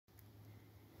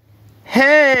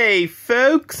Hey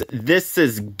folks, this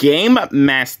is Game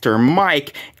Master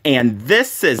Mike, and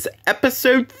this is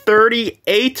episode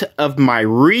 38 of my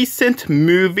recent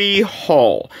movie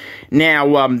haul.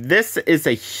 Now, this is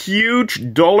a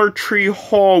huge Dollar Tree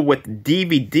haul with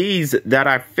DVDs that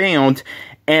I found,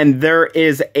 and there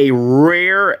is a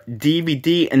rare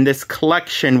DVD in this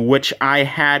collection which I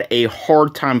had a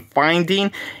hard time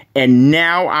finding, and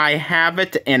now I have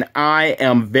it, and I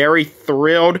am very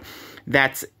thrilled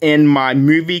that's in my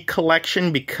movie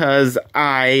collection because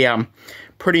I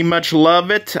pretty much love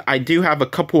it. I do have a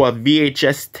couple of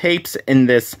VHS tapes in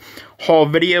this haul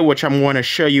video, which I'm going to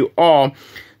show you all.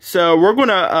 So we're going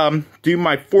to do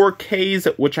my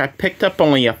 4Ks, which I picked up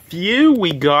only a few.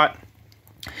 We got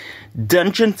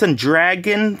Dungeons and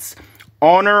Dragons,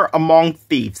 Honor Among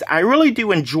Thieves. I really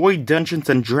do enjoy Dungeons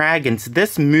and Dragons.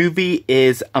 This movie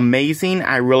is amazing.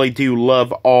 I really do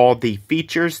love all the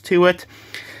features to it.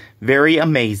 Very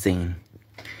amazing.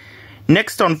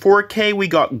 Next on 4K, we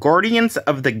got Guardians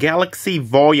of the Galaxy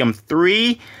Volume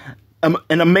 3.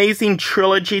 An amazing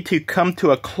trilogy to come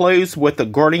to a close with the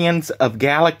Guardians of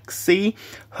Galaxy.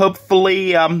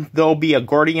 Hopefully, there'll be a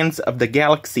Guardians of the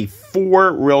Galaxy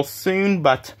 4 real soon,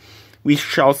 but we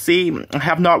shall see. I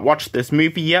have not watched this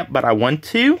movie yet, but I want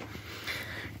to.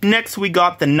 Next, we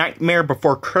got The Nightmare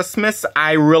Before Christmas.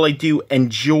 I really do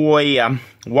enjoy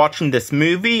watching this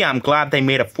movie. I'm glad they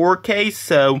made a 4K,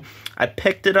 so I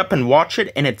picked it up and watched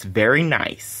it, and it's very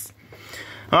nice.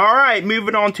 Alright,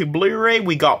 moving on to Blu-ray,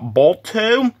 we got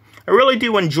Balto. I really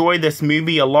do enjoy this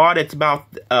movie a lot. It's about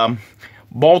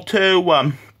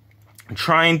Balto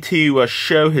trying to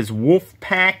show his wolf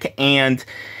pack, and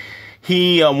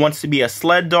he wants to be a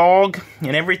sled dog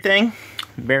and everything.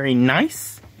 Very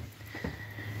nice.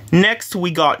 Next,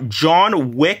 we got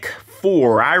John Wick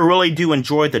 4. I really do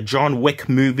enjoy the John Wick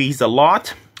movies a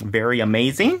lot. Very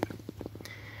amazing.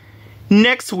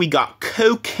 Next, we got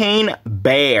Cocaine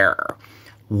Bear.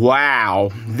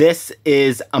 Wow, this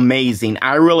is amazing.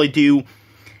 I really do.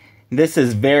 This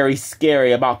is very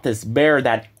scary about this bear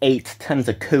that ate tons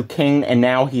of cocaine and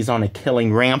now he's on a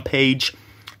killing rampage.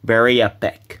 Very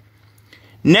epic.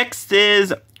 Next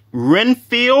is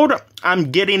Renfield.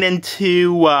 I'm getting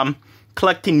into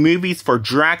collecting movies for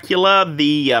Dracula,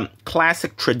 the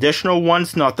classic traditional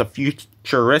ones, not the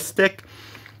futuristic.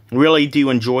 Really do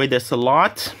enjoy this a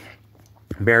lot.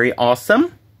 Very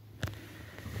awesome.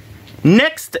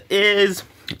 Next is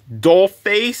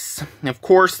Dollface. Of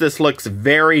course, this looks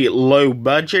very low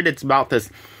budget. It's about this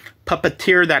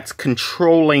puppeteer that's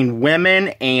controlling women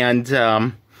and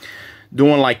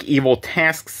doing like evil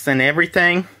tasks and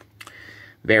everything.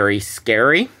 Very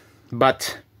scary,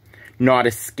 but not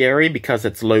as scary because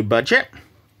it's low budget.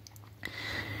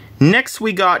 Next,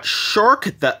 we got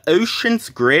Shark, the Ocean's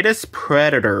Greatest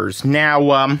Predators.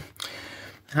 Now,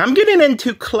 I'm getting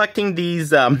into collecting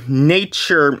these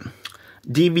nature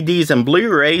DVDs and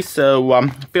Blu-ray, so I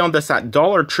found this at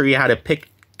Dollar Tree. I had to pick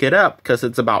it up because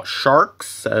it's about sharks,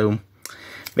 so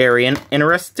very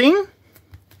interesting.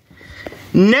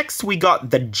 Next, we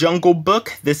got The Jungle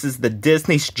Book. This is the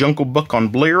Disney's Jungle Book on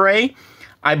Blu-ray.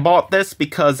 I bought this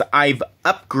because I've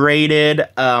upgraded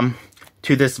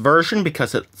to this version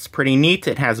because it's pretty neat.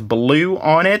 It has blue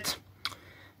on it.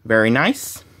 Very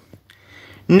nice.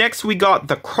 Next, we got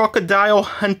The Crocodile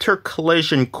Hunter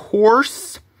Collision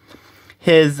Course.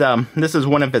 This is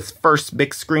one of his first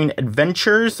big screen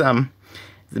adventures.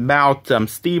 It's about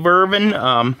Steve Irwin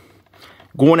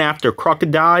going after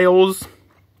crocodiles.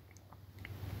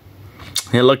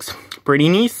 It looks pretty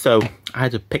neat, so I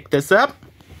had to pick this up.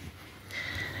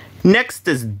 Next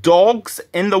is Dogs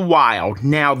in the Wild.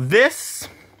 Now, this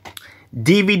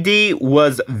DVD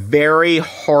was very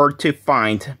hard to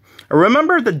find. I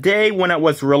remember the day when it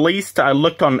was released, I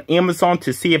looked on Amazon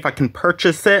to see if I can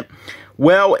purchase it.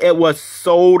 Well, it was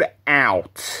sold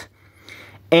out.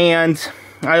 And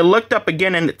I looked up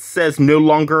again and it says no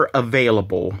longer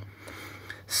available.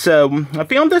 So, I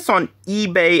found this on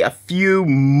eBay a few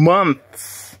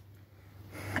months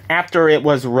after it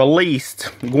was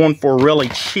released, going for really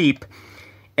cheap.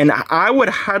 And I would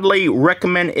highly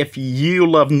recommend, if you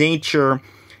love nature,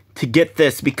 to get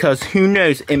this, because who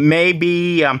knows, it may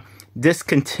be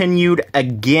discontinued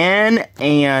again,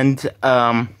 and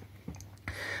the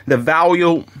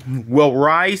value will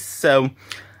rise. So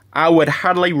I would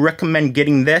highly recommend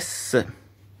getting this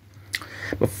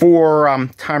before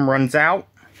time runs out.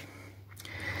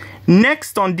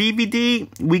 Next on DVD,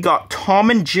 we got Tom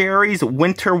and Jerry's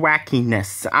Winter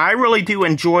Wackiness. I really do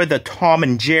enjoy the Tom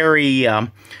and Jerry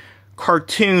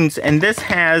cartoons, and this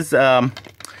has a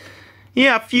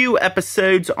few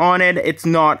episodes on it. It's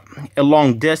not a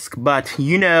long disc, but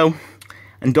you know,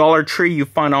 In Dollar Tree, you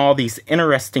find all these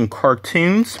interesting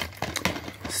cartoons.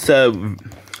 So,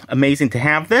 amazing to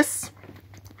have this.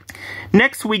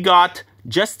 Next, we got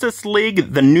Justice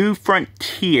League, The New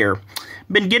Frontier.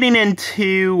 Been getting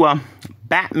into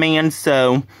Batman,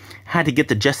 so had to get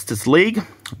the Justice League.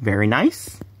 Very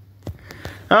nice.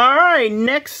 Alright,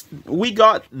 next we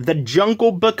got the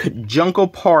Jungle Book Jungle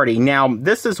Party. Now,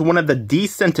 this is one of the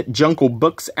decent Jungle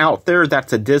Books out there.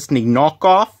 That's a Disney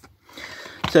knockoff.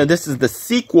 So this is the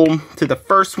sequel to the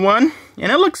first one.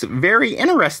 And it looks very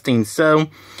interesting. So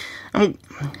I'm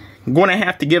going to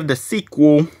have to give the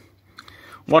sequel,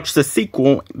 watch the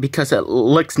sequel, because it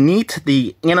looks neat.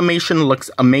 The animation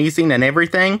looks amazing and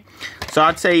everything. So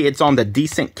I'd say it's on the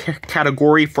decent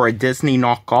category for a Disney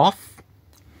knockoff.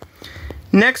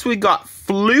 Next, we got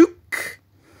Fluke.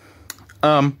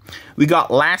 We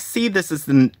got Lassie. This is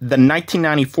the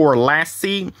 1994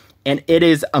 Lassie, and it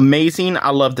is amazing.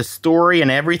 I love the story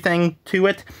and everything to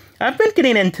it. I've been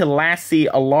getting into Lassie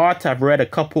a lot. I've read a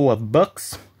couple of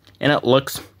books, and it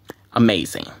looks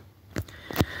amazing.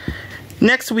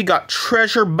 Next, we got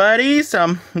Treasure Buddies.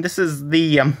 This is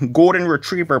the Golden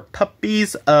Retriever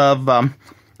puppies of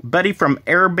Buddy from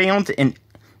Airbound in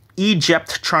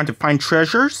Egypt trying to find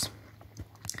treasures.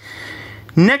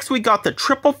 Next, we got the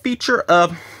triple feature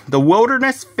of The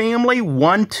Wilderness Family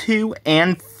 1, 2,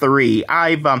 and 3.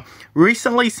 I've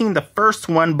recently seen the first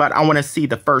one, but I want to see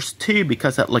the first two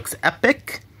because it looks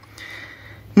epic.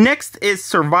 Next is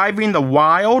Surviving the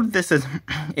Wild. This is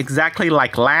exactly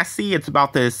like Lassie. It's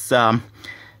about this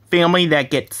family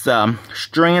that gets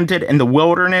stranded in the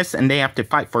wilderness, and they have to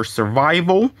fight for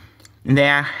survival. And they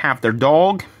have their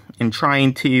dog and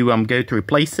trying to go through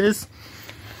places.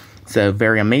 So,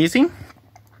 very amazing.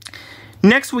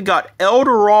 Next, we got El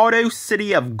Dorado,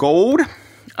 City of Gold.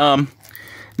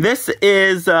 This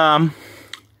is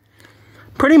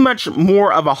pretty much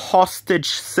more of a hostage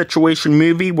situation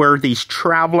movie where these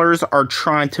travelers are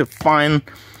trying to find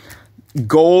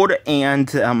gold, and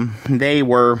they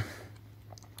were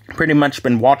pretty much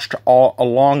been watched all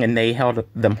along, and they held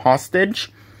them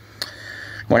hostage.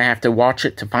 I'm going to have to watch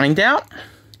it to find out.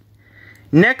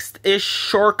 Next is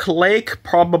Shark Lake,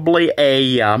 probably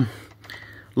a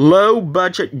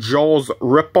low-budget Jaws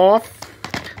ripoff.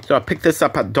 So I picked this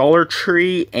up at Dollar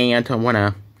Tree, and I want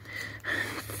to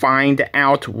find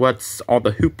out what's all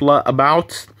the hoopla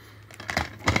about.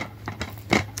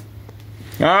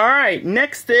 Alright,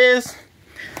 next is,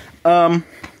 hold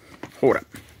up.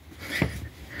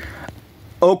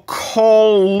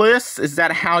 Oculus, is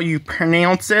that how you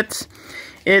pronounce it?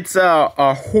 It's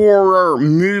a horror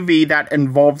movie that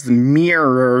involves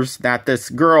mirrors, that this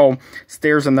girl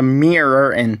stares in the mirror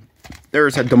and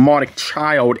there's a demonic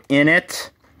child in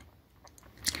it.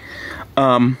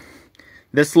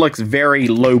 This looks very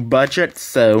low budget,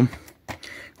 so I'm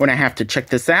going to have to check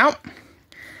this out.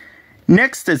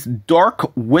 Next is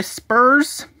Dark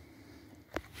Whispers.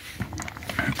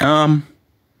 Have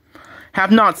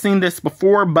not seen this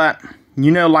before, but you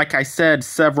know, like I said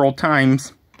several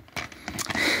times,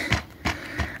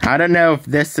 I don't know if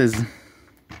this is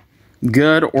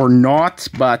good or not,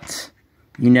 but,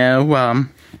 you know,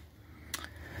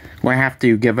 we'll have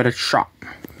to give it a shot.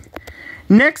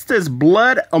 Next is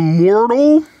Blood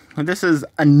Immortal. This is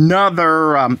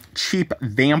another cheap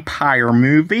vampire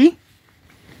movie.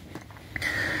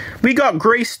 We got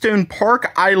Greystone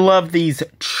Park. I love these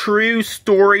true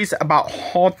stories about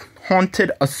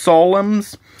haunted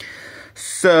asylums.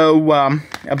 So,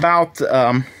 about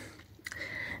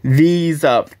these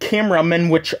cameramen,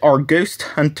 which are ghost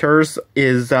hunters,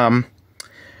 is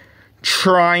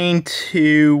trying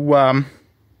to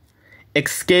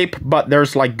escape, but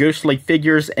there's like ghostly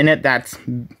figures in it that's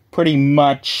pretty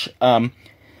much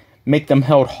make them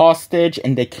held hostage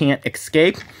and they can't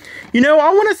escape. You know, I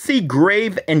want to see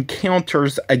Grave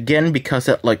Encounters again because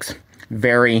it looks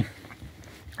very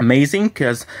amazing,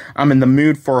 because I'm in the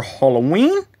mood for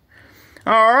Halloween.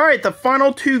 Alright, the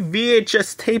final two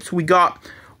VHS tapes, we got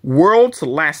World's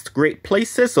Last Great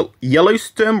Places,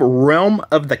 Yellowstone, Realm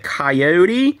of the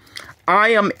Coyote. I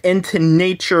am into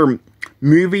nature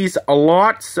movies a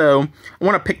lot, so I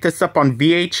want to pick this up on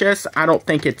VHS. I don't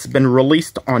think it's been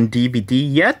released on DVD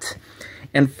yet.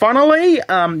 And finally,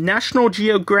 National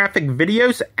Geographic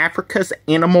Videos, Africa's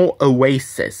Animal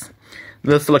Oasis.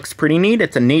 This looks pretty neat.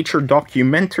 It's a nature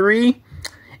documentary,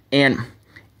 and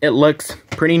it looks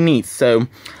pretty neat. So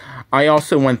I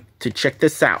also want to check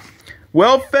this out.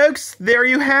 Well, folks, there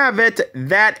you have it.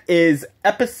 That is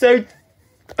episode,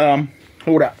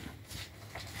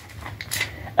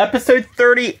 episode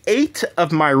 38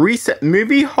 of my recent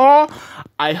movie haul.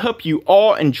 I hope you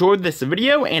all enjoyed this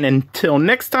video, and until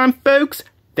next time, folks,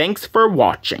 thanks for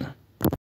watching.